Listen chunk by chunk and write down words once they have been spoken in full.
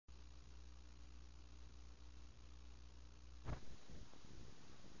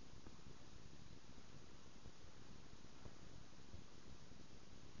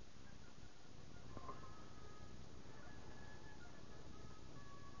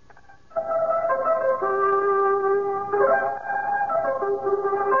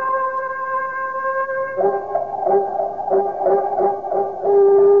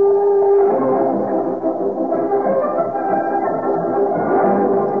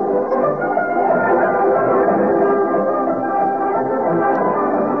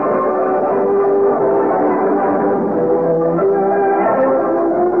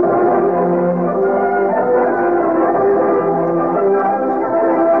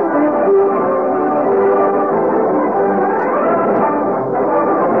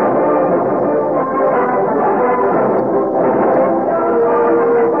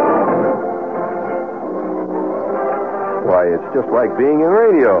just like being in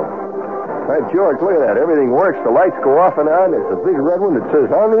radio. Hey, George, look at that. Everything works. The lights go off and on. There's a big red one that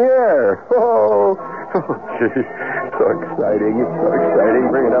says, on the air. Oh, gee. So exciting. It's so exciting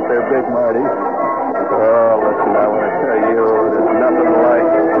bringing up their big Marty. Oh, listen, I want to tell you, there's nothing like,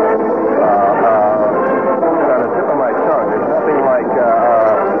 it's on the tip of my tongue. There's nothing like,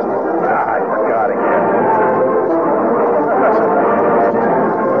 I forgot again.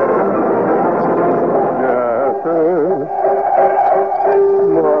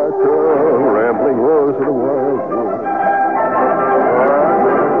 Martha, rambling rose of the wild wood.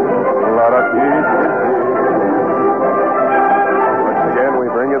 Once again, we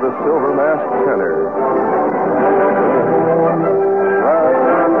bring you the Silver Masked Tenor.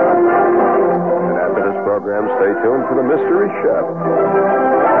 And after this program, stay tuned for the Mystery Chef.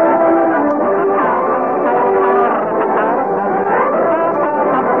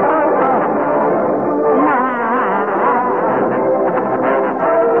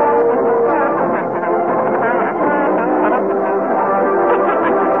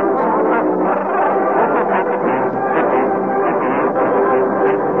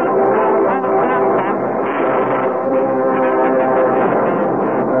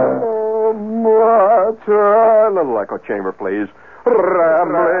 A little echo chamber, please.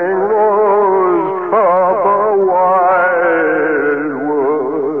 Rambling rose of the wildwood.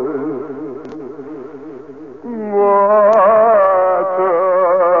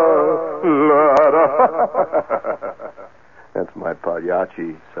 That's my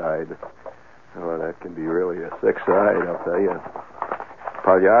Pagliacci side. Oh, that can be really a sick side, I'll tell you.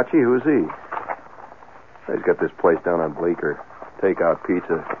 Pagliacci, who's he? He's got this place down on Bleecker. Takeout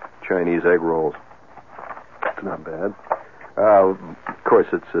pizza, Chinese egg rolls. Not bad. Of course,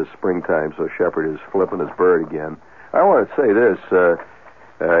 it's springtime, so Shepard is flipping his bird again. I want to say this: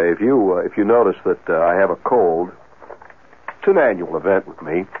 if you notice that I have a cold, it's an annual event with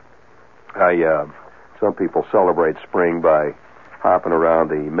me. Some people celebrate spring by hopping around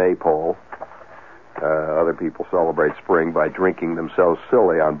the maypole. Other people celebrate spring by drinking themselves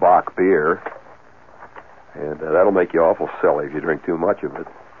silly on Bach beer, and that'll make you awful silly if you drink too much of it.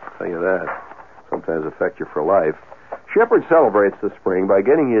 I'll tell you that. Sometimes affect you for life. Shepard celebrates the spring by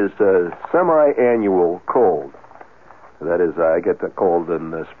getting his semi-annual cold. That is, I get the cold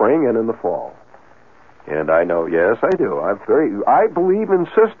in the spring and in the fall. And I know, yes, I do. I believe in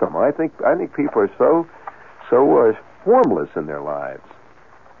system. I think people are so formless in their lives,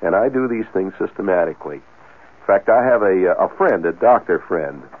 and I do these things systematically. In fact, I have a friend, a doctor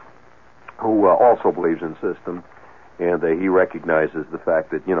friend, who also believes in system. And he recognizes the fact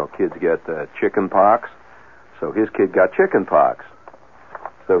that, kids get chicken pox. So his kid got chicken pox.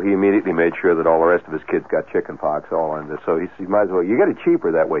 So he immediately made sure that all the rest of his kids got chicken pox. So he might as well, you get it cheaper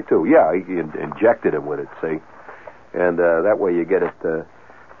that way, too. Yeah, he injected him with it, see? And that way you get it,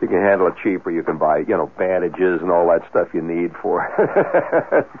 you can handle it cheaper. You can buy, bandages and all that stuff you need for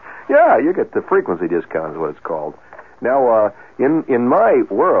it. Yeah, you get the frequency discount is what it's called. Now, in my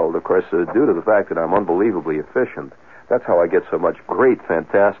world, of course, due to the fact that I'm unbelievably efficient, that's how I get so much great,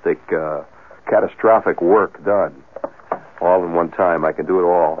 fantastic, catastrophic work done. All in one time. I can do it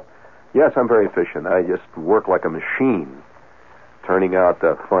all. Yes, I'm very efficient. I just work like a machine, turning out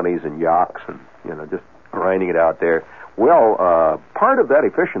funnies and yaks and, just grinding it out there. Well, part of that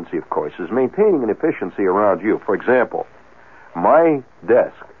efficiency, of course, is maintaining an efficiency around you. For example, my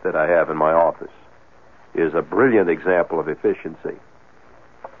desk that I have in my office is a brilliant example of efficiency.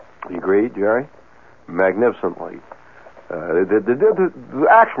 You agree, Jerry? Magnificently.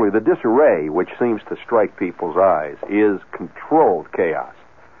 Actually, the disarray which seems to strike people's eyes is controlled chaos.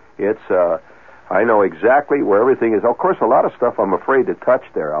 It's, I know exactly where everything is. Of course, a lot of stuff I'm afraid to touch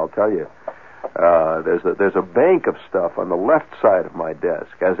there, I'll tell you. There's a bank of stuff on the left side of my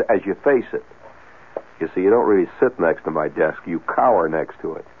desk as you face it. You see, you don't really sit next to my desk. You cower next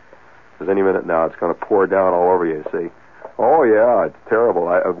to it. Because any minute now, it's going to pour down all over you, see. Oh, yeah, it's terrible.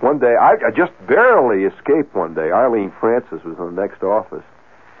 One day, I just barely escaped one day. Arlene Francis was in the next office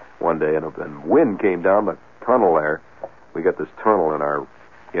one day, and wind came down the tunnel there. We got this tunnel in our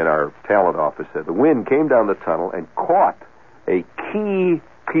talent office there. The wind came down the tunnel and caught a key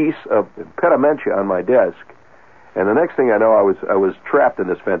piece of impedimenta on my desk. And the next thing I know, I was trapped in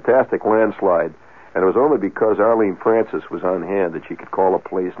this fantastic landslide. And it was only because Arlene Francis was on hand that she could call the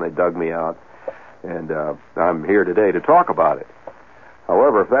police, and they dug me out. And I'm here today to talk about it.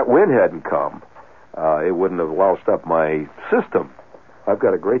 However, if that wind hadn't come, it wouldn't have loused up my system. I've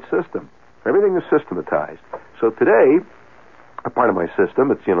got a great system. Everything is systematized. So today, a part of my system,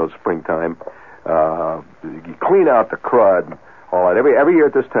 it's, springtime, you clean out the crud, All right. Every year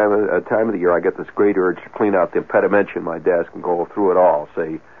at this time of the year, I get this great urge to clean out the impedimenta in my desk and go through it all.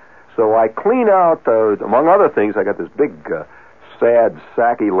 See, so I clean out, among other things, I got this big, sad,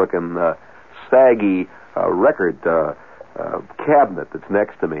 saggy-looking, saggy record cabinet that's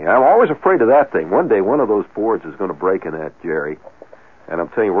next to me. I'm always afraid of that thing. One day, one of those boards is going to break in that, Jerry. And I'm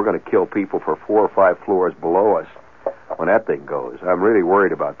telling you, we're going to kill people for 4 or 5 floors below us when that thing goes. I'm really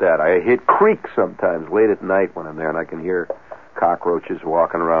worried about that. I hit creaks sometimes late at night when I'm there, and I can hear cockroaches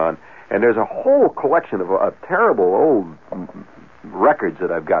walking around. And there's a whole collection of terrible old records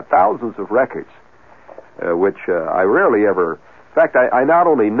that I've got, thousands of records, which I rarely ever... In fact, I not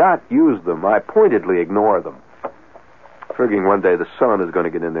only not use them, I pointedly ignore them, figuring one day the sun is going to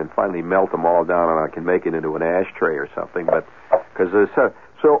get in there and finally melt them all down and I can make it into an ashtray or something. But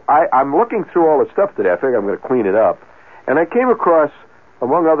so I'm looking through all the stuff today. I figure I'm going to clean it up. And I came across,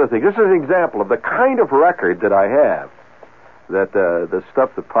 among other things, this is an example of the kind of record that I have, that the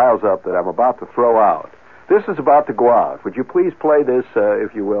stuff that piles up that I'm about to throw out. This is about to go out. Would you please play this,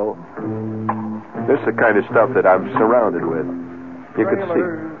 if you will? This is the kind of stuff that I'm surrounded with. You can see.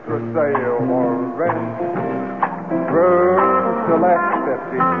 For sale or rent. Room select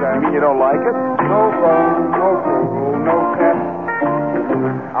 50 cents. You mean you don't like it? No bone, no pool, no pet.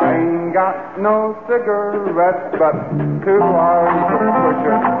 I ain't got no cigarettes, but 2 hours of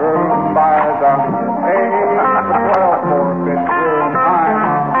pushing room by the 8 for 12 for bedroom.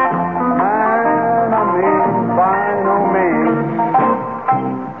 I'm man, I mean, by no means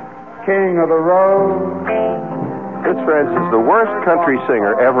king of the road. This, friends, is the worst country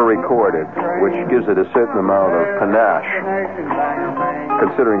singer ever recorded, which gives it a certain amount of panache,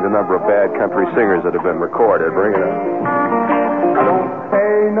 considering the number of bad country singers that have been recorded. Bring it up. I don't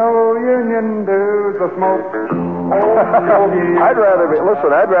pay no union dues or smoke. I'd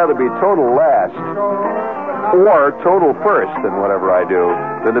rather be total last or total first in whatever I do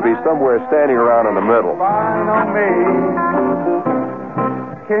than to be somewhere standing around in the middle.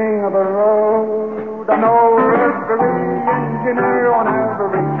 King of the road. I know every engineer on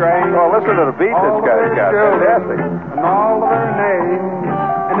every train. Oh, listen to the beat this guy's got. Fantastic. And all of their names.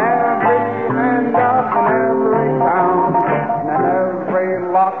 And every handout in every town. And every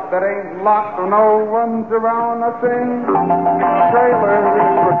lot that ain't locked or no one's around. I sing trailers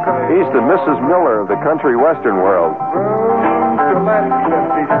for trailers. He's the Mrs. Miller of the country western world. Room to let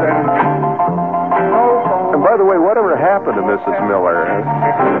 50 cents. And by the way, whatever happened to Mrs. Miller?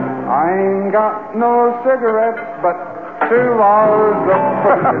 I ain't got no cigarettes, but 2 hours of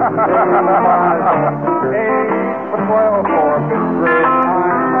pushing. 8 for 12 for Pittsburgh.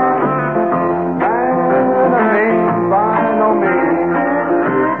 I'm a man by no means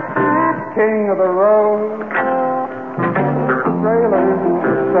king of the road.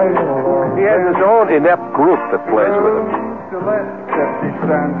 Sailor. He has his own inept group that plays with him. To let 50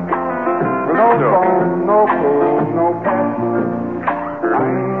 cents. No phone, no pool, no pet. I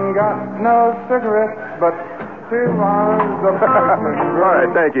ain't got no cigarettes, but 2 hours of All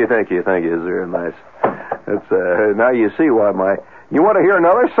right, thank you. It's very nice. It's, now you see why you want to hear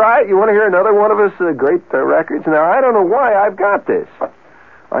another side? You want to hear another one of his great records? Now, I don't know why I've got this.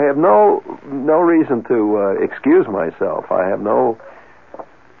 I have no reason to excuse myself. I have no...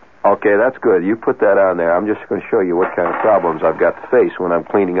 Okay, that's good. You put that on there. I'm just going to show you what kind of problems I've got to face when I'm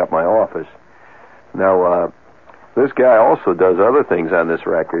cleaning up my office. Now, this guy also does other things on this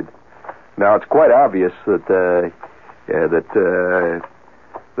record. Now, it's quite obvious that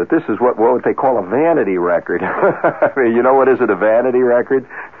this is what they call a vanity record. I mean, you know what is it, a vanity record?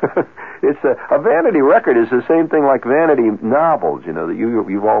 It's a vanity record is the same thing like vanity novels. You know that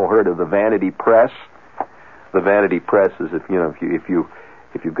you've all heard of the vanity press. The vanity press is if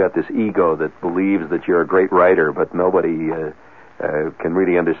you've got this ego that believes that you're a great writer, but nobody can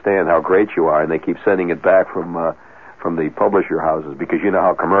really understand how great you are, and they keep sending it back from the publisher houses because you know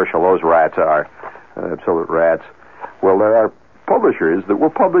how commercial those rats are, absolute rats. Well, there are publishers that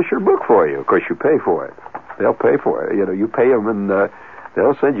will publish your book for you. Of course, you pay for it. They'll pay for it. You know, you pay them, and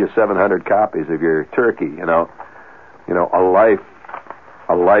they'll send you 700 copies of your turkey. You know,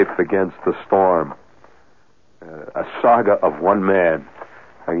 a life against the storm, a saga of one man.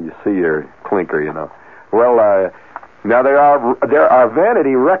 I can just see your clinker, you know. Well, now there are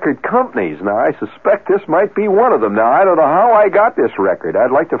vanity record companies. Now I suspect this might be one of them. Now I don't know how I got this record.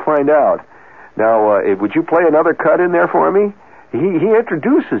 I'd like to find out. Now, would you play another cut in there for me? He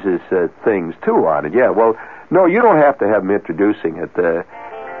introduces his things too on it. Yeah. Well, no, you don't have to have him introducing it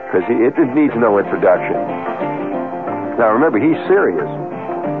because it needs no introduction. Now remember, he's serious.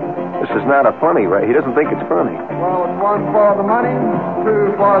 This is not a funny, right? He doesn't think it's funny. Well, it's 1 for the money,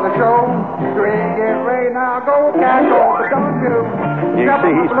 2 for the show, 3 get ready now, go cat go, but don't you. You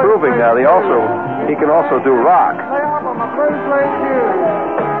see, he's proving now he can also do rock. Lay off of my blue suede shoes.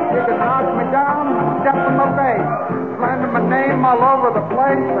 You can knock me down, step in my face, slander my name all over the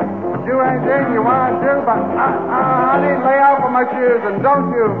place, do anything you want to do, but honey, lay off of my shoes and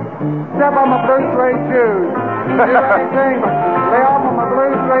don't you step on my blue suede shoes. Do anything but lay off of my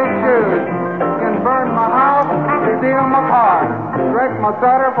blue suede shoes. You can burn my house, you steal my car, drink my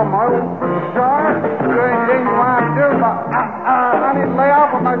cider from my old jar, do anything you want to do, but honey, lay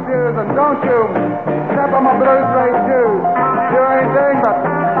off of my shoes and don't you step on my blue suede shoes. Do anything but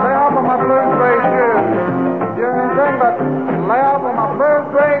lay off of my blue suede shoes. Do anything but lay off of my blue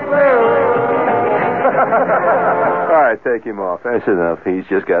suede shoes. All right, take him off. That's enough. He's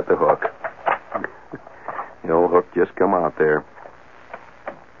just got the hook. The old hook just come out there.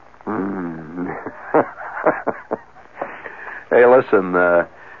 Hey, listen, I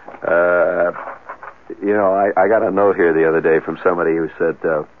got a note here the other day from somebody who said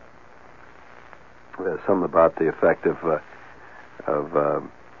something about the effect of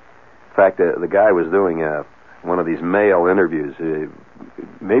fact that the guy was doing one of these mail interviews.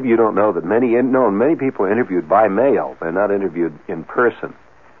 Maybe you don't know that many people are interviewed by mail. They're not interviewed in person.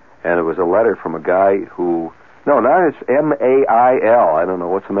 And it was a letter from a guy who... No, now it's M-A-I-L. I don't know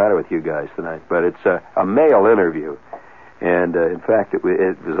what's the matter with you guys tonight, but it's a mail interview. And, in fact, it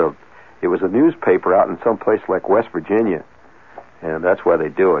was a newspaper out in some place like West Virginia. And that's why they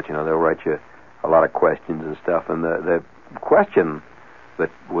do it. They'll write you a lot of questions and stuff. And the question that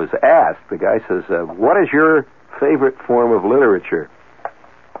was asked, the guy says, what is your favorite form of literature?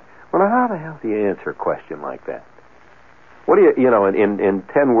 Well, now, how the hell do you answer a question like that? What do in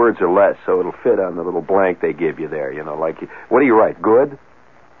 10 words or less, so it'll fit on the little blank they give you there, like, what do you write, good?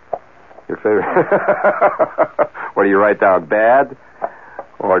 Your favorite? Or do you write down bad?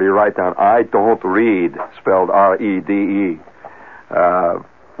 Or do you write down I don't read, spelled R-E-D-E,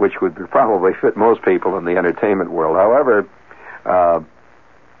 which would probably fit most people in the entertainment world. However,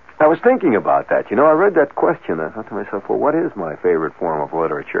 I was thinking about that. I read that question. I thought to myself, well, what is my favorite form of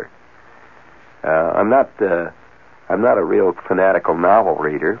literature? I'm not a real fanatical novel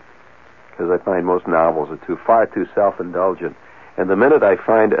reader, because I find most novels are far too self-indulgent. And the minute I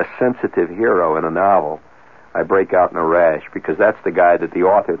find a sensitive hero in a novel, I break out in a rash, because that's the guy that the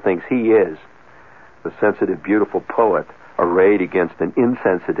author thinks he is, the sensitive, beautiful poet arrayed against an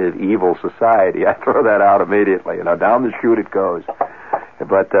insensitive, evil society. I throw that out immediately. Down the chute it goes.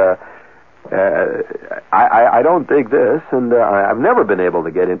 But I don't dig this, and I've never been able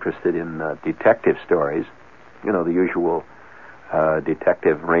to get interested in detective stories. The usual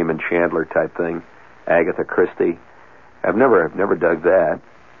detective Raymond Chandler type thing, Agatha Christie. I've never dug that,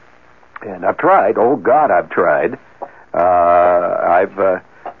 and I've tried. Oh God, I've tried. I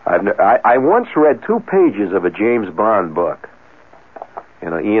once read 2 pages of a James Bond book.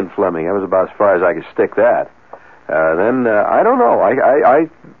 Ian Fleming. That was about as far as I could stick that. Then I don't know.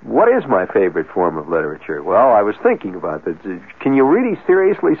 What is my favorite form of literature? Well, I was thinking about this. Can you really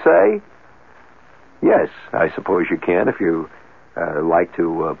seriously say? Yes, I suppose you can if you like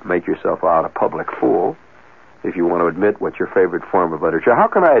to make yourself out a public fool, if you want to admit what's your favorite form of literature. How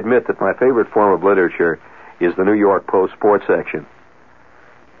can I admit that my favorite form of literature is the New York Post sports section?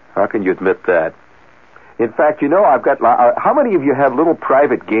 How can you admit that? In fact, I've got... how many of you have little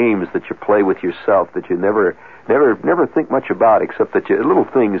private games that you play with yourself that you never think much about, except that little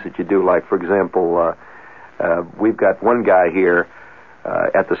things that you do, like, for example, we've got one guy here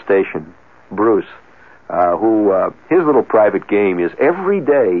at the station, Bruce, who his little private game is every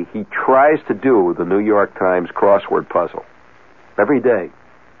day he tries to do the New York Times crossword puzzle. Every day.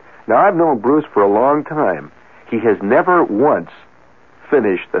 Now, I've known Bruce for a long time. He has never once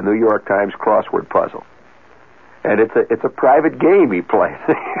finished the New York Times crossword puzzle. And it's a private game he plays.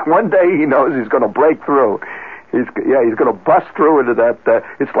 One day he knows he's going to break through. He's going to bust through into that.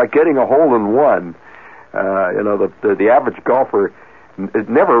 It's like getting a hole in one. The average golfer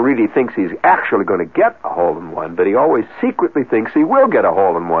never really thinks he's actually going to get a hole in one, but he always secretly thinks he will get a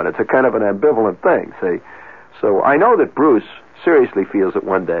hole in one. It's a kind of an ambivalent thing, see? So I know that Bruce seriously feels that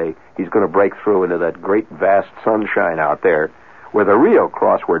one day he's going to break through into that great vast sunshine out there where the real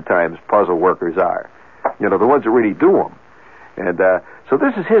crossword Times puzzle workers are. The ones that really do them. And so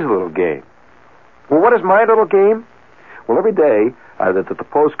this is his little game. Well, what is my little game? Well, every day that the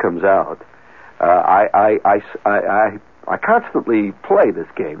Post comes out, I constantly play this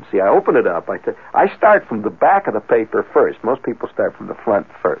game. See, I open it up. I start from the back of the paper first. Most people start from the front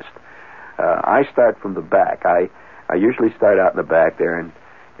first. I start from the back. I usually start out in the back there, and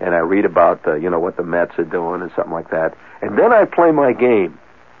and I read about, what the Mets are doing and something like that. And then I play my game.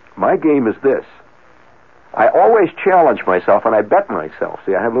 My game is this. I always challenge myself, and I bet myself.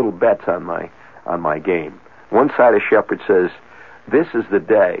 See, I have little bets on my game. One side of Shepherd says, this is the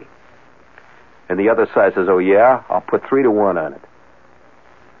day. And the other side says, oh, yeah, I'll put 3-1 on it.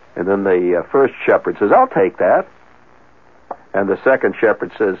 And then the first Shepherd says, I'll take that. And the second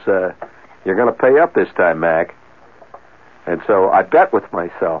Shepherd says, you're going to pay up this time, Mac. And so I bet with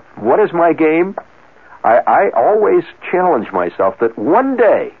myself. What is my game? I always challenge myself that one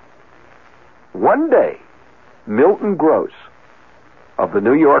day, Milton Gross of the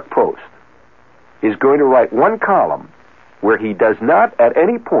New York Post is going to write one column where he does not at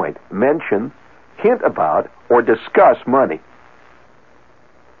any point mention, hint about, or discuss money.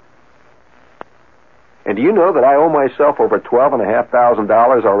 And do you know that I owe myself over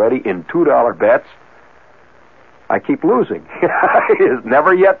 $12,500 already in $2 bets? I keep losing. He's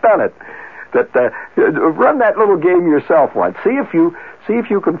never yet done it. Run that little game yourself once. See if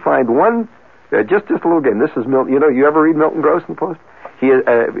you can find one. Just a little game. This is Milton. You ever read Milton Gross in the Post? He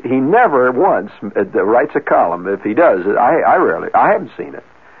never once writes a column. If he does, I haven't seen it,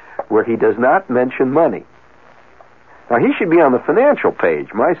 where he does not mention money. Now he should be on the financial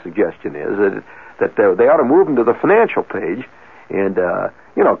page. My suggestion is that they ought to move him to the financial page, and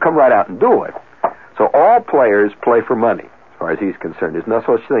come right out and do it. So all players play for money, as far as he's concerned. There's no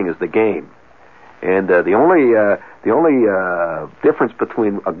such thing as the game. And the only difference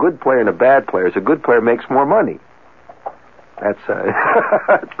between a good player and a bad player is a good player makes more money. That's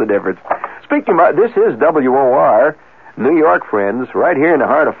that's the difference. Speaking about, this is WOR, New York, friends, right here in the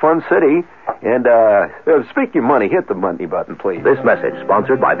heart of Fun City. And speaking of money, hit the money button, please. This message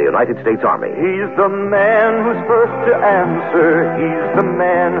sponsored by the United States Army. He's the man who's first to answer. He's the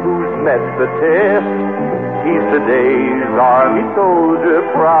man who's met the test. He's today's Army soldier,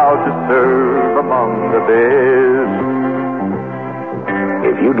 proud to serve among the best.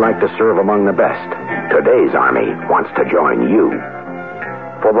 If you'd like to serve among the best, today's Army wants to join you.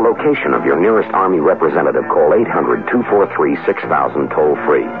 For the location of your nearest Army representative, call 800-243-6000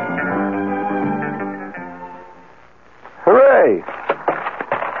 toll-free. Hooray!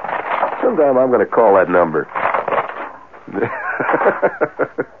 Sometime I'm going to call that number.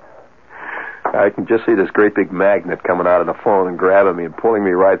 I can just see this great big magnet coming out of the phone and grabbing me and pulling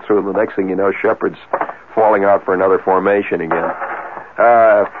me right through. And the next thing you know, Shepard's falling out for another formation again.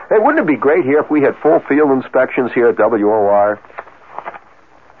 Hey, wouldn't it be great here if we had full field inspections here at WOR?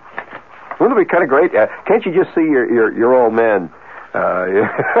 Wouldn't it be kind of great? Can't you just see your old man,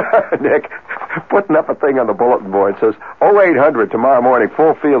 Nick, putting up a thing on the bulletin board that says 0800 tomorrow morning,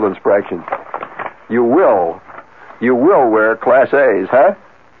 full field inspection. You will wear Class A's, huh?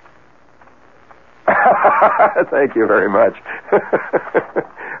 Thank you very much.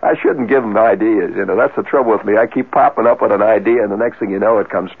 I shouldn't give them ideas. That's the trouble with me. I keep popping up with an idea, and the next thing you know, it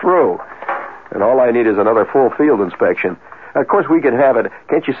comes true. And all I need is another full field inspection. Of course, we can have it.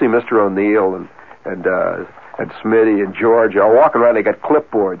 Can't you see Mr. O'Neill and Smitty and George all walking around? They got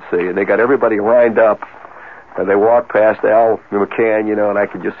clipboards, see, and they got everybody lined up. And they walk past Al McCann, and I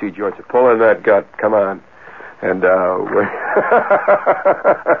can just see George pulling that gut. Come on. And oh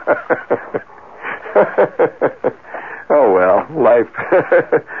well, life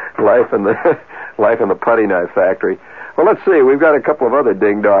in the putty knife factory. Well, let's see. We've got a couple of other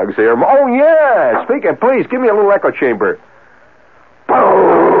ding dogs here. Oh yeah, speaking. Please give me a little echo chamber. Boom!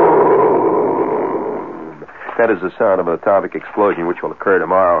 That is the sound of an atomic explosion, which will occur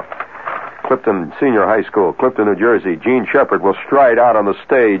tomorrow. Clifton Senior High School, Clifton, New Jersey. Gene Shepard will stride out on the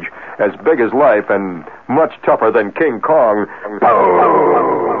stage as big as life and much tougher than King Kong.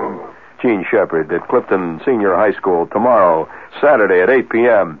 Boom! Gene Shepard at Clifton Senior High School tomorrow, Saturday at 8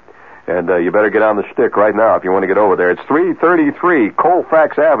 p.m. And you better get on the stick right now if you want to get over there. It's 333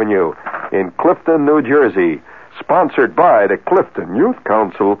 Colfax Avenue in Clifton, New Jersey. Sponsored by the Clifton Youth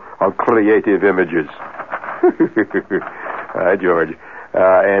Council of Creative Images. Hi, George.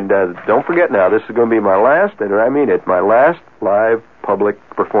 And don't forget now, this is going to be my last, and I mean it, my last live public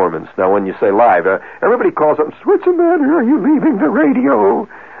performance. Now, when you say live, everybody calls up and says, what's the matter? Are you leaving the radio?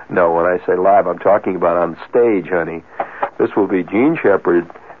 No, when I say live, I'm talking about on stage, honey. This will be Gene Shepard,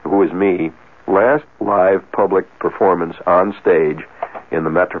 who is me, last live public performance on stage in the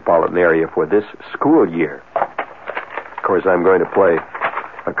metropolitan area for this school year. Of course, I'm going to play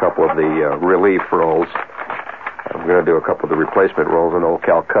a couple of the relief roles. I'm going to do a couple of the replacement roles in Old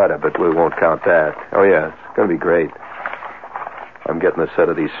Calcutta, but we won't count that. Oh, yeah, it's going to be great. I'm getting a set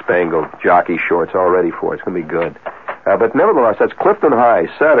of these spangled jockey shorts all ready for it. It's going to be good. But nevertheless, that's Clifton High,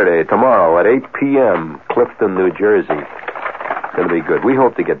 Saturday, tomorrow at 8 p.m., Clifton, New Jersey. going to be good. We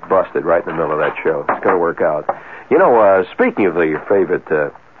hope to get busted right in the middle of that show. It's going to work out. You know, speaking of your favorite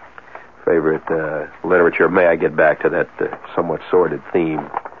literature, may I get back to that somewhat sordid theme?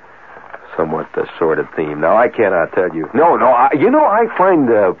 Now, I cannot tell you. I find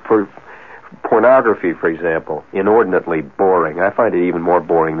pornography, for example, inordinately boring. I find it even more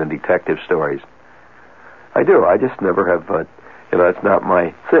boring than detective stories. I do. I just never have, it's not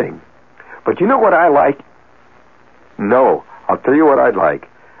my thing. But you know what I like? No. I'll tell you what I'd like.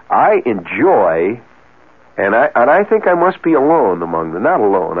 I enjoy, and I think I must be alone among them. Not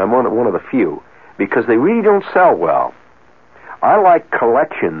alone. I'm one of the few, because they really don't sell well. I like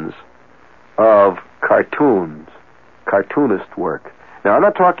collections of cartoons, cartoonist work. Now, I'm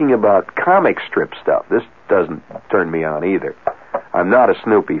not talking about comic strip stuff. This doesn't turn me on either. I'm not a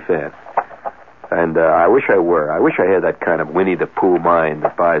Snoopy fan. And I wish I were. I wish I had that kind of Winnie the Pooh mind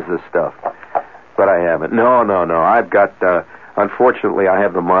that buys this stuff. But I haven't. No. I've got, unfortunately, I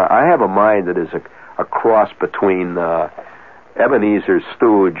have a mind that is a cross between Ebenezer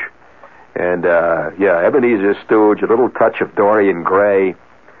Stooge and, Ebenezer Stooge, a little touch of Dorian Gray,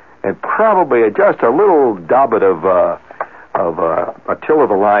 and probably just a little dobbit of Attila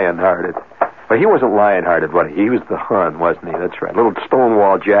the Lionhearted. But he wasn't Lionhearted, was he? He was the Hun, wasn't he? That's right. A little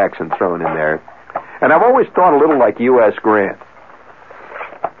Stonewall Jackson thrown in there. And I've always thought a little like U.S. Grant.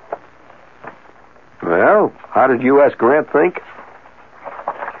 Well, how did U.S. Grant think?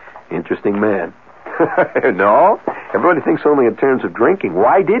 Interesting man. No, everybody thinks only in terms of drinking.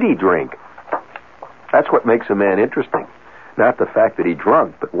 Why did he drink? That's what makes a man interesting. Not the fact that he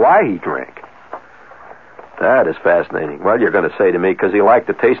drunk, but why he drank. That is fascinating. Well, you're going to say to me, because he liked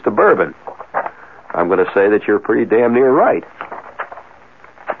the taste of bourbon. I'm going to say that you're pretty damn near right.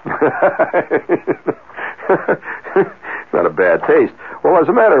 Not a bad taste. Well, as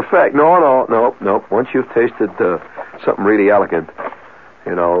a matter of fact, no. Once you've tasted something really elegant,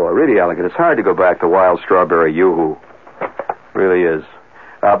 really elegant, it's hard to go back to wild strawberry yoo-hoo. Really is.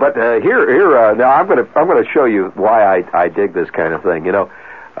 But here, now I'm going to show you why I dig this kind of thing.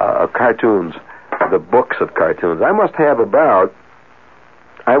 Cartoons, the books of cartoons. I must have about,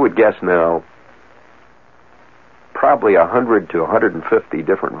 I would guess now, probably 100 to 150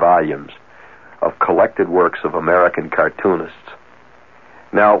 different volumes of collected works of American cartoonists.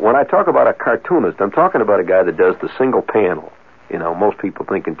 Now, when I talk about a cartoonist, I'm talking about a guy that does the single panel. Most people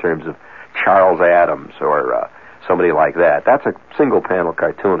think in terms of Charles Adams or somebody like that. That's a single panel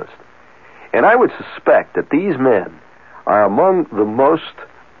cartoonist. And I would suspect that these men are among the most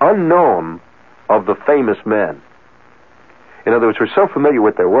unknown of the famous men. In other words, we're so familiar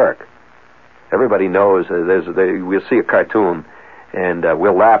with their work. Everybody knows we'll see a cartoon and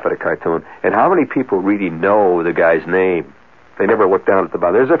we'll laugh at a cartoon. And how many people really know the guy's name? They never look down at the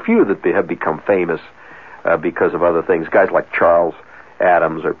bottom. There's a few that have become famous because of other things. Guys like Charles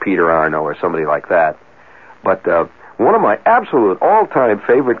Adams or Peter Arno or somebody like that. But one of my absolute all-time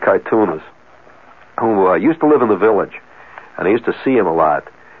favorite cartoonists who used to live in the village, and I used to see him a lot.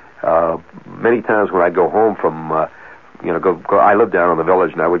 Many times when I'd go home from, I lived down in the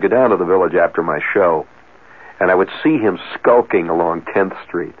village, and I would go down to the village after my show, and I would see him skulking along 10th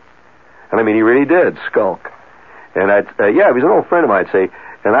Street. And I mean, he really did skulk. And he was an old friend of mine, I'd say,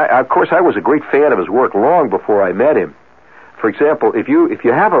 and of course I was a great fan of his work long before I met him. For example, if you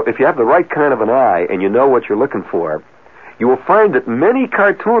have the right kind of an eye and you know what you're looking for, you will find that many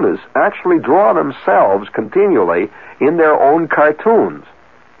cartoonists actually draw themselves continually in their own cartoons.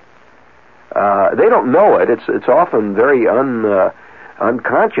 They don't know it. It's often very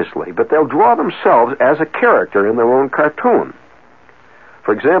unconsciously, but they'll draw themselves as a character in their own cartoon.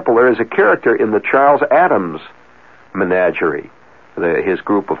 For example, there is a character in the Charles Adams menagerie, his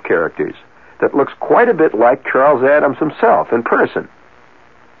group of characters, that looks quite a bit like Charles Adams himself in person.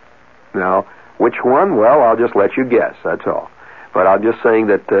 Now, which one? Well, I'll just let you guess, that's all. But I'm just saying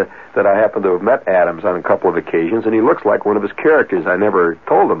that I happen to have met Adams on a couple of occasions, and he looks like one of his characters. I never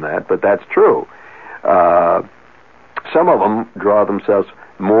told him that, but that's true. Some of them draw themselves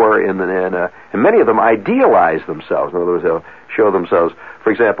more and many of them idealize themselves. In other words, they'll show themselves,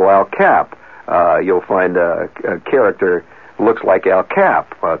 for example, Al Cap. You'll find a character looks like Al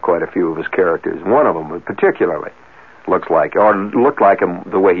Cap, quite a few of his characters. One of them particularly looked like him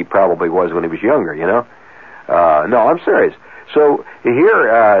the way he probably was when he was younger, No, I'm serious. So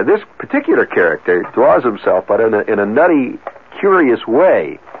here, this particular character draws himself, but in a nutty, curious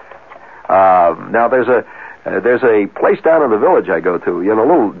way. Now there's a place down in the village I go to, a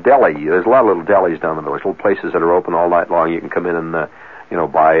little deli. There's a lot of little delis down in the village, little places that are open all night long. You can come in and,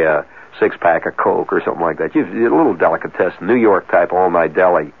 buy a 6-pack of Coke or something like that. A little delicatessen, New York type all-night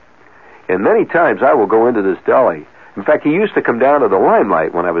deli. And many times I will go into this deli In fact, he used to come down to the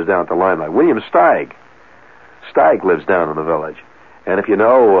Limelight when I was down at the Limelight. William Steig. Steig lives down in the village. And if you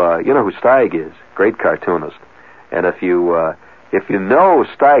know who Steig is, great cartoonist. And if you know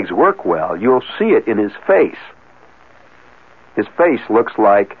Steig's work well, you'll see it in his face. His face looks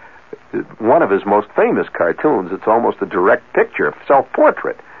like one of his most famous cartoons. It's almost a direct picture, a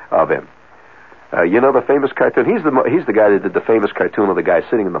self-portrait of him. You know the famous cartoon? He's the guy that did the famous cartoon of the guy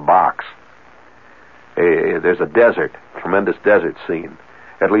sitting in the box. There's a desert, tremendous desert scene.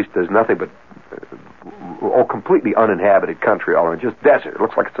 At least there's nothing but completely uninhabited country all around, just desert. It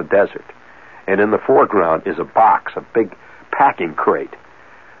looks like it's a desert. And in the foreground is a box, a big packing crate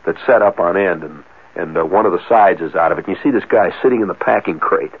that's set up on end, and one of the sides is out of it. And you see this guy sitting in the packing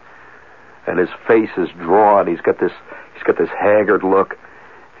crate, and his face is drawn. He's got this haggard look,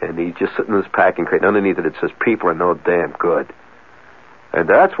 and he's just sitting in this packing crate. And underneath it says, "People are no damn good." And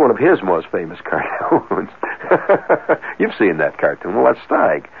that's one of his most famous cartoons. You've seen that cartoon. Well, that's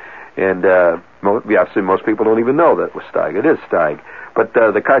Steig. And obviously most people don't even know that it was Steig. It is Steig. But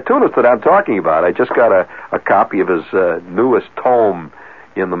the cartoonist that I'm talking about, I just got a copy of his newest tome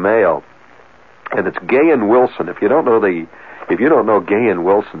in the mail. And it's Gahan Wilson. If you don't know Gahan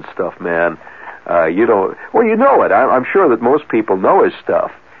Wilson stuff, man, you don't. Well, you know it. I'm sure that most people know his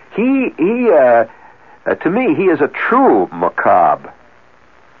stuff. To me, he is a true macabre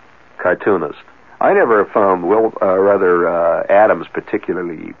cartoonist. I never found Adams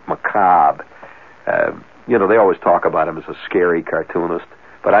particularly macabre. They always talk about him as a scary cartoonist,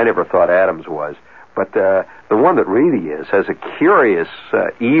 but I never thought Adams was. But the one that really has a curious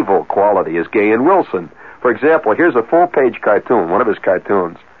evil quality is Gahan Wilson. For example, here's a full-page cartoon, one of his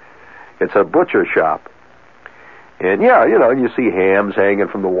cartoons. It's a butcher shop. And, you see hams hanging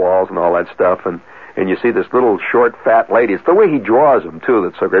from the walls and all that stuff, and you see this little short, fat lady. It's the way he draws them, too,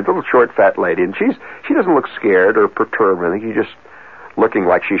 that's so great. Little short, fat lady, and she doesn't look scared or perturbed. I think she's just looking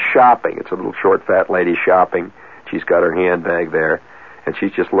like she's shopping. It's a little short, fat lady shopping. She's got her handbag there, and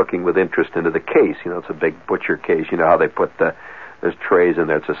she's just looking with interest into the case. It's a big butcher case. You know how they put there's trays in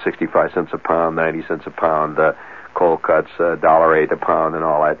there. It's a 65 cents a pound, 90 cents a pound, cold cuts, $1.08 a pound, and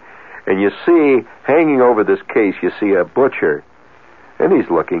all that. And you see, hanging over this case, you see a butcher, and he's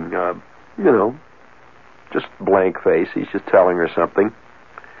looking, just blank face. He's just telling her something.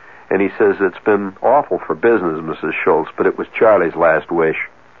 And he says, "It's been awful for business, Mrs. Schultz, but it was Charlie's last wish."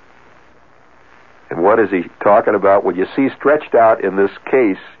 And what is he talking about? Well, you see stretched out in this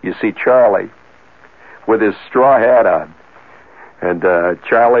case, you see Charlie with his straw hat on. And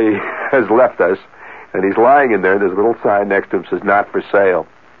Charlie has left us, and he's lying in there. There's a little sign next to him says, "Not for sale."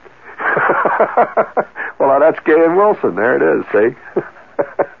 Well, now that's Gahan Wilson. There it is, see?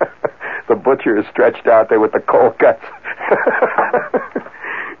 The butcher is stretched out there with the cold cuts.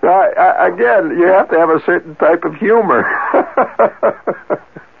 Now, again, you have to have a certain type of humor.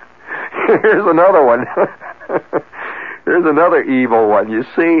 Here's another one. Here's another evil one. You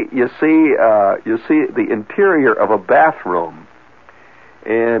see the interior of a bathroom,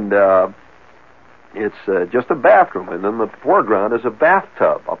 and it's just a bathroom, and in the foreground is a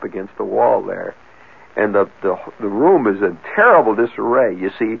bathtub up against the wall there. And the room is in terrible disarray.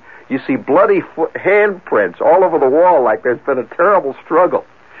 You see bloody handprints all over the wall, like there's been a terrible struggle.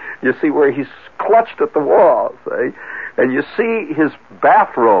 You see where he's clutched at the wall, see? And you see his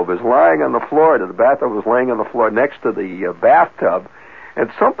bathrobe is lying on the floor. The bathrobe is laying on the floor next to the bathtub,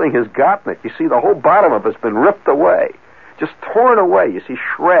 and something has gotten it. You see the whole bottom of it's been ripped away, just torn away. You see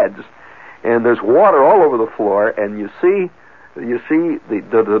shreds, and there's water all over the floor, and you see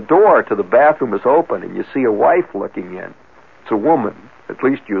the door to the bathroom is open, and you see a wife looking in. It's a woman. At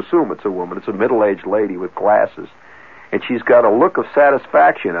least you assume it's a woman. It's a middle-aged lady with glasses. And she's got a look of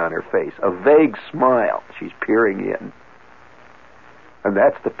satisfaction on her face, a vague smile. She's peering in. And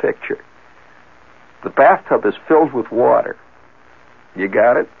that's the picture. The bathtub is filled with water. You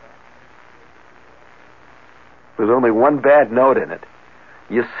got it? There's only one bad note in it.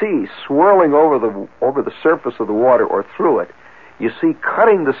 You see, swirling over the surface of the water or through it, you see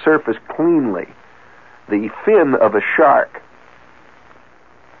cutting the surface cleanly, the fin of a shark.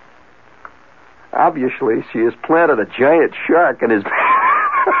 Obviously, she has planted a giant shark in his...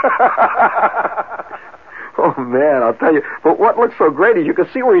 Oh, man, I'll tell you. But what looks so great is you can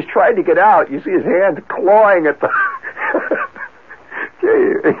see where he's trying to get out. You see his hand clawing at the...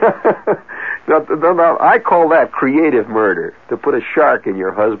 Now, I call that creative murder, to put a shark in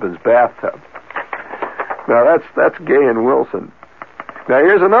your husband's bathtub. Now, that's Gahan Wilson. Now,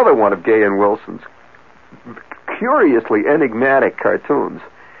 here's another one of Gahan Wilson's curiously enigmatic cartoons.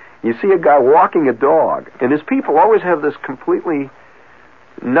 You see a guy walking a dog, and his people always have this completely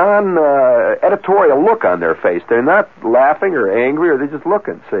non-editorial look on their face. They're not laughing or angry, or they're just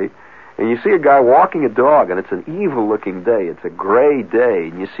looking, see? And you see a guy walking a dog, and it's an evil-looking day. It's a gray day,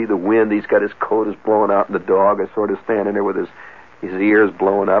 and you see the wind. He's got his coat is blowing out, and the dog is sort of standing there with his ears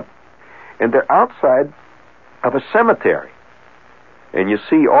blowing up. And they're outside of a cemetery. And you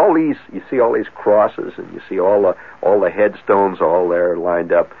see all these crosses, and you see all the headstones all there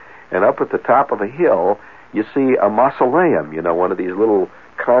lined up. And up at the top of a hill, you see a mausoleum, one of these little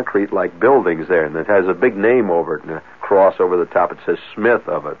concrete-like buildings there, and it has a big name over it and a cross over the top. It says Smith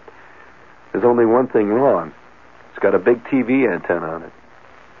of it. There's only one thing wrong. It's got a big TV antenna on it.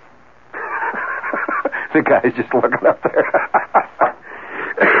 The guy's just looking up there.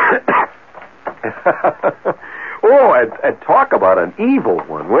 Oh, and talk about an evil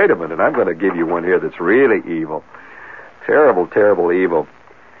one. Wait a minute. I'm going to give you one here that's really evil. Terrible, terrible evil.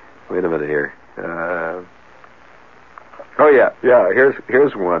 Wait a minute here.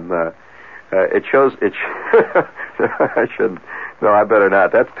 Here's one. It shows. I shouldn't. No, I better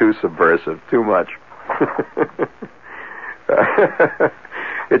not. That's too subversive. Too much.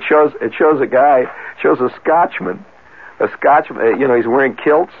 It shows a guy. Shows a Scotchman. A Scotchman. He's wearing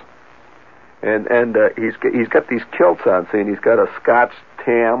kilts, and he's got these kilts on. See, and he's got a Scotch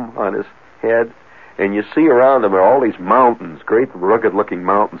tam on his head. And you see around him are all these mountains, great rugged-looking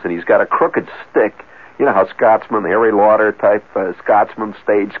mountains, and he's got a crooked stick. You know how Scotsman, the Harry Lauder type Scotsman,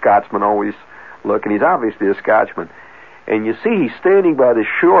 stage Scotsman always look, and he's obviously a Scotchman. And you see he's standing by the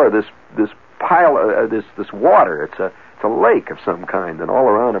shore of this pile, this water. It's a lake of some kind, and all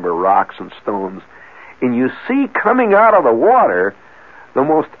around him are rocks and stones. And you see coming out of the water the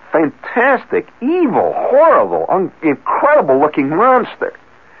most fantastic, evil, horrible, incredible-looking monster.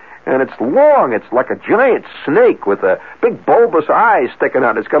 And it's long. It's like a giant snake with a big bulbous eye sticking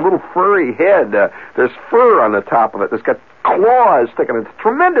out. It's got a little furry head. There's fur on the top of it. It's got claws sticking out. It's a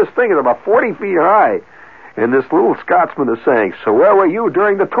tremendous thing. It's about 40 feet high. And this little Scotsman is saying, "So where were you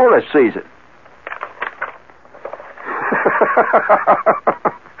during the tourist season?"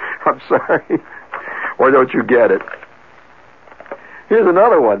 I'm sorry. Or don't you get it? Here's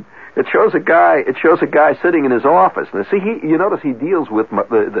another one. It shows a guy sitting in his office. Now, see, you notice he deals with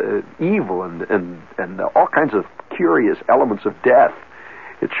the evil and all kinds of curious elements of death.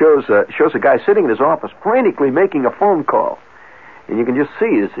 It shows a guy sitting in his office, frantically making a phone call, and you can just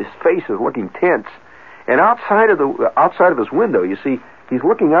see his face is looking tense. And outside of his window, you see he's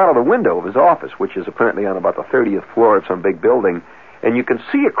looking out of the window of his office, which is apparently on about the 30th floor of some big building, and you can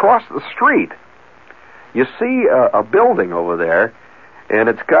see across the street. You see a building over there. And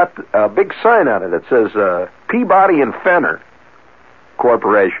it's got a big sign on it that says Peabody and Fenner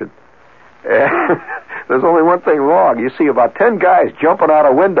Corporation. And there's only one thing wrong. You see about 10 guys jumping out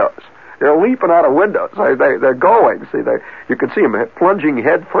of windows. They're leaping out of windows. They're going. See, you can see them plunging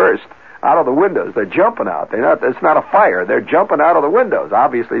head first out of the windows. They're jumping out. It's not a fire. They're jumping out of the windows.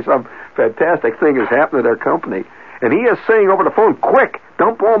 Obviously, some fantastic thing has happened to their company. And he is saying over the phone, "Quick,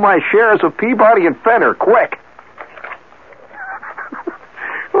 dump all my shares of Peabody and Fenner, quick."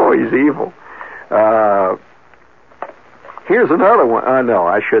 Oh, he's evil. Here's another one. No,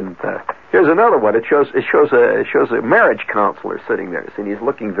 I shouldn't. Here's another one. It shows a marriage counselor sitting there, and he's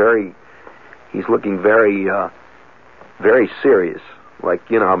looking very serious. Like,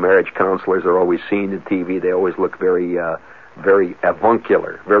 how marriage counselors are always seen in TV. They always look very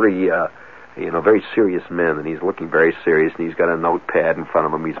avuncular, very serious men. And he's looking very serious, and he's got a notepad in front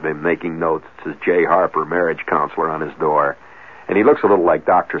of him. He's been making notes. It says J. Harper, marriage counselor, on his door. And he looks a little like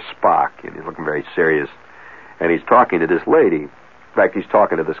Dr. Spock, and he's looking very serious. And he's talking to this lady. In fact, he's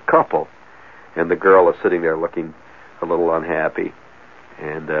talking to this couple. And the girl is sitting there looking a little unhappy.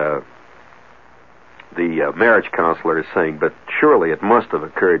 And the marriage counselor is saying, "But surely it must have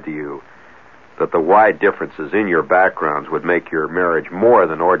occurred to you that the wide differences in your backgrounds would make your marriage more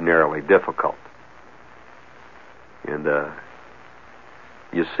than ordinarily difficult." And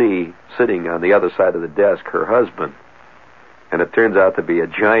you see, sitting on the other side of the desk, her husband. And it turns out to be a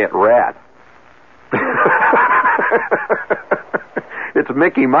giant rat. It's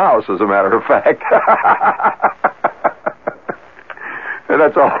Mickey Mouse, as a matter of fact. And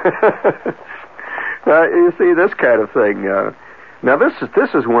that's all. You see, this kind of thing. Now, this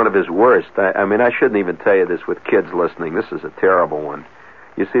is one of his worst. I mean, I shouldn't even tell you this with kids listening. This is a terrible one.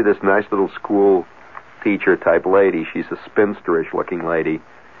 You see this nice little school teacher type lady. She's a spinsterish looking lady,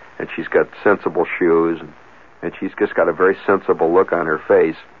 and she's got sensible shoes, and she's just got a very sensible look on her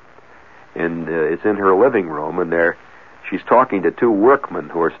face. And it's in her living room, and she's talking to two workmen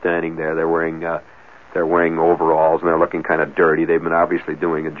who are standing there. They're wearing overalls, and they're looking kind of dirty. They've been obviously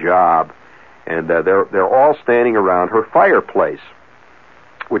doing a job, and they're all standing around her fireplace.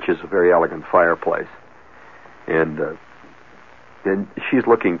 which is a very elegant fireplace. And she's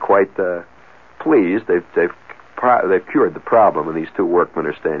looking quite pleased. They've cured the problem, and these two workmen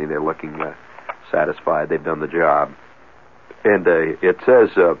are standing there looking satisfied. They've done the job. And it says,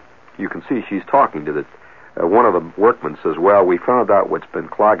 you can see she's talking to one of the workmen says, well, we found out what's been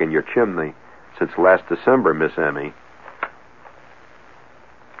clogging your chimney since last December, Miss Emmy.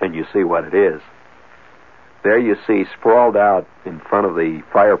 And you see what it is. There you see, sprawled out in front of the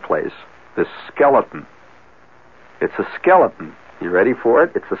fireplace, this skeleton. It's a skeleton. You ready for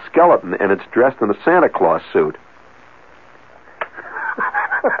it? It's a skeleton, and it's dressed in a Santa Claus suit.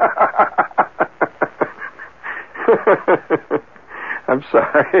 I'm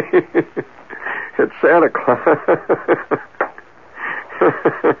sorry. It's Santa Claus.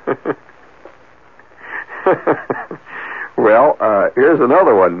 Well, here's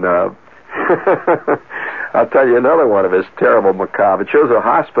another one. I'll tell you another one of his terrible macabre. It shows a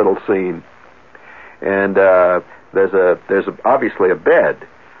hospital scene, and there's obviously a bed,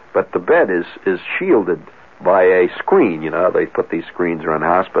 but the bed is shielded by a screen. You know, they put these screens around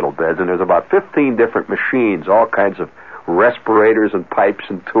hospital beds, and there's about 15 different machines, all kinds of respirators and pipes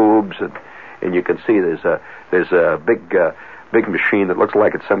and tubes, and you can see there's a big machine that looks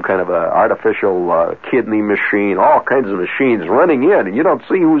like it's some kind of a artificial kidney machine, all kinds of machines running in, and you don't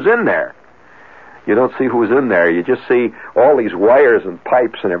see who's in there. You don't see who's in there. You just see all these wires and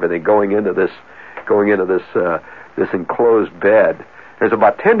pipes and everything going into this enclosed bed. There's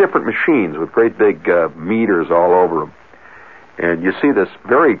about 10 different machines with great big meters all over them. And you see this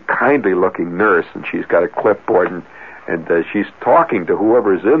very kindly looking nurse, and she's got a clipboard, and she's talking to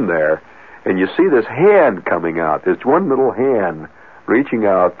whoever's in there. And you see this hand coming out. There's one little hand reaching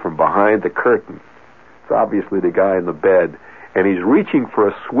out from behind the curtain. It's obviously the guy in the bed. And he's reaching for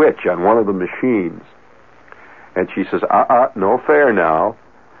a switch on one of the machines. And she says, no fair now.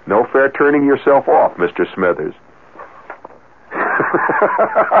 No fair turning yourself off, Mr. Smithers.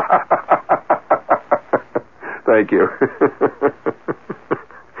 Thank you.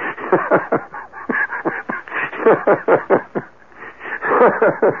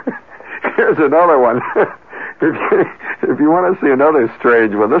 Here's another one. If you want to see another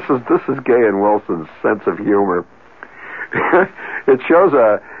strange one, this is Gahan Wilson's sense of humor. It shows.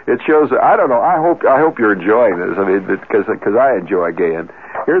 I don't know. I hope you're enjoying this. I mean, because I enjoy Gahan.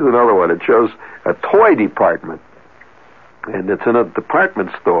 Here's another one. It shows a toy department, and it's in a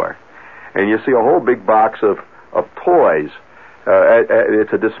department store, and you see a whole big box of toys.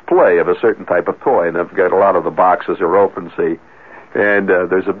 It's a display of a certain type of toy, and I've got a lot of the boxes are open. See, and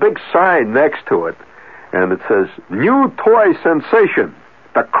there's a big sign next to it, and it says "New Toy Sensation: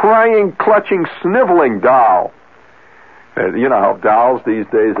 The Crying, Clutching, Sniveling Doll." You know how dolls these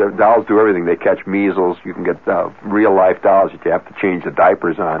days, dolls do everything. They catch measles. You can get real-life dolls that you have to change the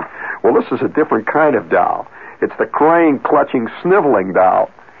diapers on. Well, this is a different kind of doll. It's the crying, clutching, sniveling doll.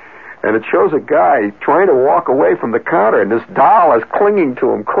 And it shows a guy trying to walk away from the counter, and this doll is clinging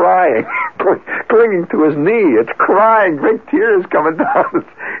to him, crying, clinging to his knee. It's crying, big tears coming down.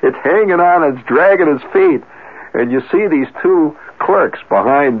 It's hanging on, it's dragging his feet. And you see these two clerks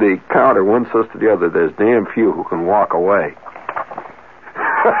behind the counter. One says to the other, there's damn few who can walk away.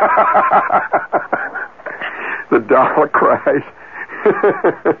 The doll cries.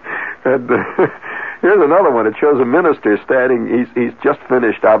 And here's another one. It shows a minister standing. He's just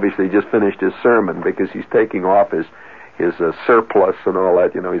finished, obviously just finished his sermon because he's taking off his surplus and all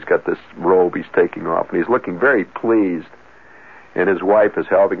that. You know, he's got this robe he's taking off, and he's looking very pleased. And his wife is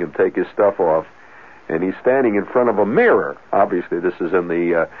helping him take his stuff off. And he's standing in front of a mirror. Obviously, this is in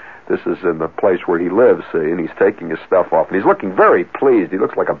the place where he lives, and he's taking his stuff off. And he's looking very pleased. He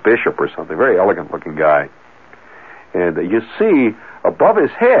looks like a bishop or something. Very elegant-looking guy. And you see above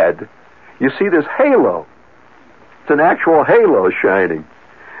his head, you see this halo. It's an actual halo shining.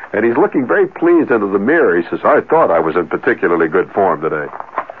 And he's looking very pleased into the mirror. He says, "I thought I was in particularly good form today."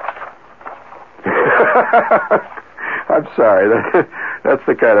 I'm sorry. That's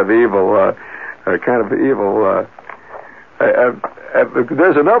the kind of evil.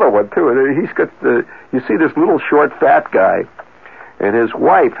 There's another one too. He's got you see this little short fat guy, and his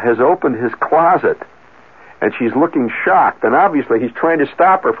wife has opened his closet, and she's looking shocked. And obviously he's trying to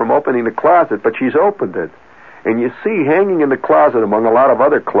stop her from opening the closet, but she's opened it. And you see hanging in the closet among a lot of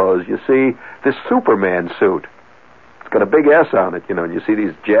other clothes, you see this Superman suit. It's got a big S on it, you know. And you see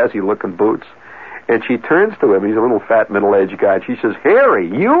these jazzy looking boots. And she turns to him. He's a little fat middle-aged guy. And she says, "Harry,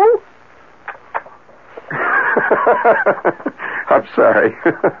 you?" I'm sorry.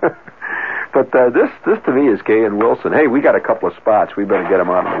 But this to me is Gahan Wilson. Hey, we got a couple of spots. We better get them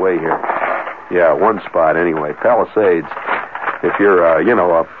out of the way here. Yeah, one spot anyway. Palisades. If you're,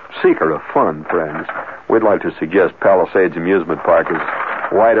 a seeker of fun, friends, we'd like to suggest Palisades Amusement Park is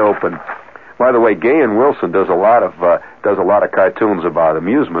wide open. By the way, Gahan Wilson does a lot of cartoons about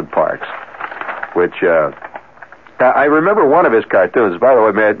amusement parks, which I remember one of his cartoons. By the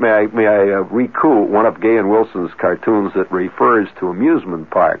way, may I recount one of Gahan Wilson's cartoons that refers to amusement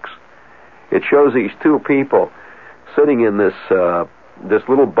parks? It shows these two people sitting in this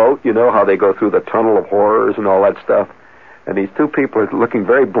little boat. You know how they go through the tunnel of horrors and all that stuff. And these two people are looking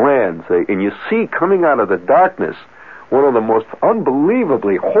very bland. And you see coming out of the darkness one of the most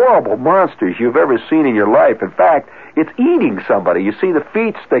unbelievably horrible monsters you've ever seen in your life. In fact, it's eating somebody. You see the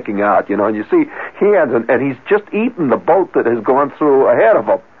feet sticking out, and you see hands, and he's just eaten the boat that has gone through ahead of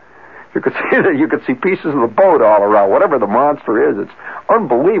him. You could see pieces of the boat all around. Whatever the monster is, it's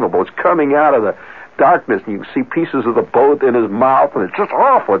unbelievable. It's coming out of the darkness, and you can see pieces of the boat in his mouth, and it's just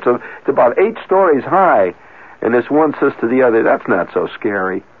awful. It's about 8 stories high. And this one says to the other, "That's not so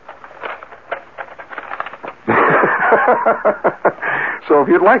scary." So if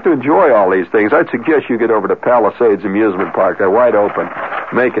you'd like to enjoy all these things, I'd suggest you get over to Palisades Amusement Park. They're wide open.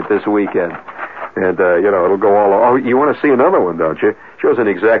 Make it this weekend. And, it'll go all... Oh, you want to see another one, don't you? Shows an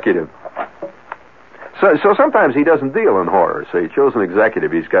executive. So sometimes he doesn't deal in horror. So he shows an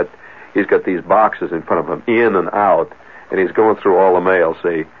executive. He's got these boxes in front of him, in and out, and he's going through all the mail,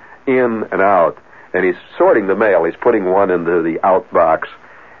 see, in and out. And he's sorting the mail. He's putting one into the out box,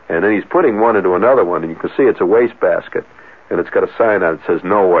 and then he's putting one into another one, and you can see it's a wastebasket, and it's got a sign on it that says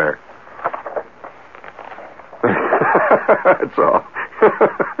nowhere. That's all.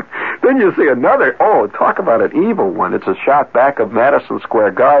 Then you see another, talk about an evil one. It's a shot back of Madison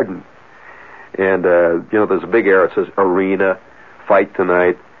Square Garden. And, there's a big arrow that says arena, fight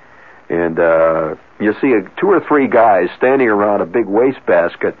tonight. And you see 2 or 3 guys standing around a big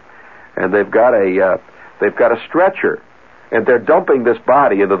wastebasket, and they've got a stretcher, and they're dumping this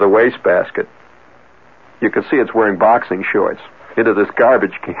body into the wastebasket. You can see it's wearing boxing shorts into this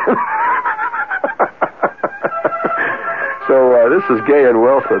garbage can. So this is Gahan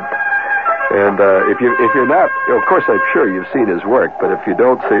Wilson, and if you're not, of course I'm sure you've seen his work, but if you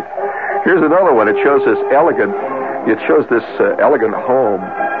don't see, here's another one. It shows this elegant home,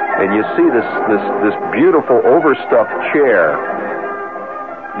 and you see this beautiful overstuffed chair.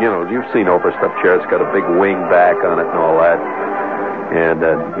 You've seen overstuffed chair. It's got a big wing back on it and all that. And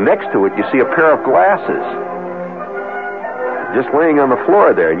next to it, you see a pair of glasses just laying on the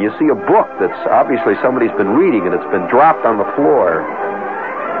floor there. And you see a book that's obviously somebody's been reading, and it's been dropped on the floor.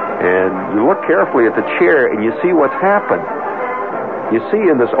 And you look carefully at the chair, and you see what's happened. You see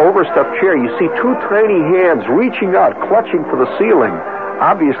in this overstuffed chair, you see 2 tiny hands reaching out, clutching for the ceiling.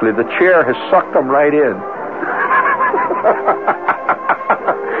 Obviously, the chair has sucked them right in.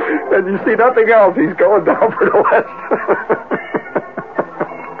 And you see nothing else. He's going down for the West.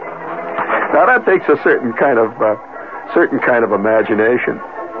 Now that takes a certain kind of imagination.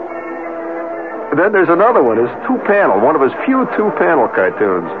 And then there's another one. It's 2-panel. One of his few 2-panel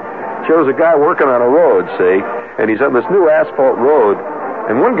cartoons. Shows a guy working on a road, see, and he's on this new asphalt road,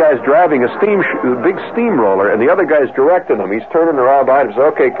 and one guy's driving a big steamroller, and the other guy's directing him. He's turning around behind him. Says,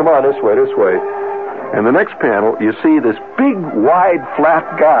 "Okay, come on, this way, this way." And the next panel, you see this big, wide,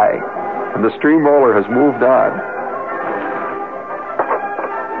 flat guy, and the steamroller has moved on.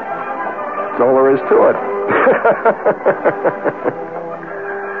 That's all there is to it.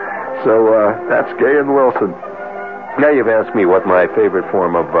 So that's Gahan Wilson. Now you've asked me what my favorite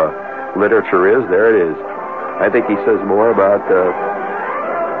form of literature is. There it is. I think he says more about,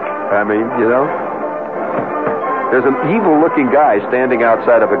 there's an evil-looking guy standing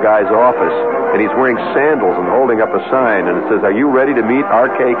outside of a guy's office, and he's wearing sandals and holding up a sign, and it says, "Are you ready to meet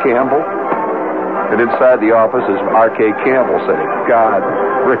R.K. Campbell?" And inside the office is R.K. Campbell saying, "God."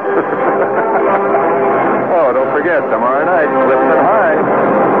 Oh, don't forget, tomorrow night, Clifton High.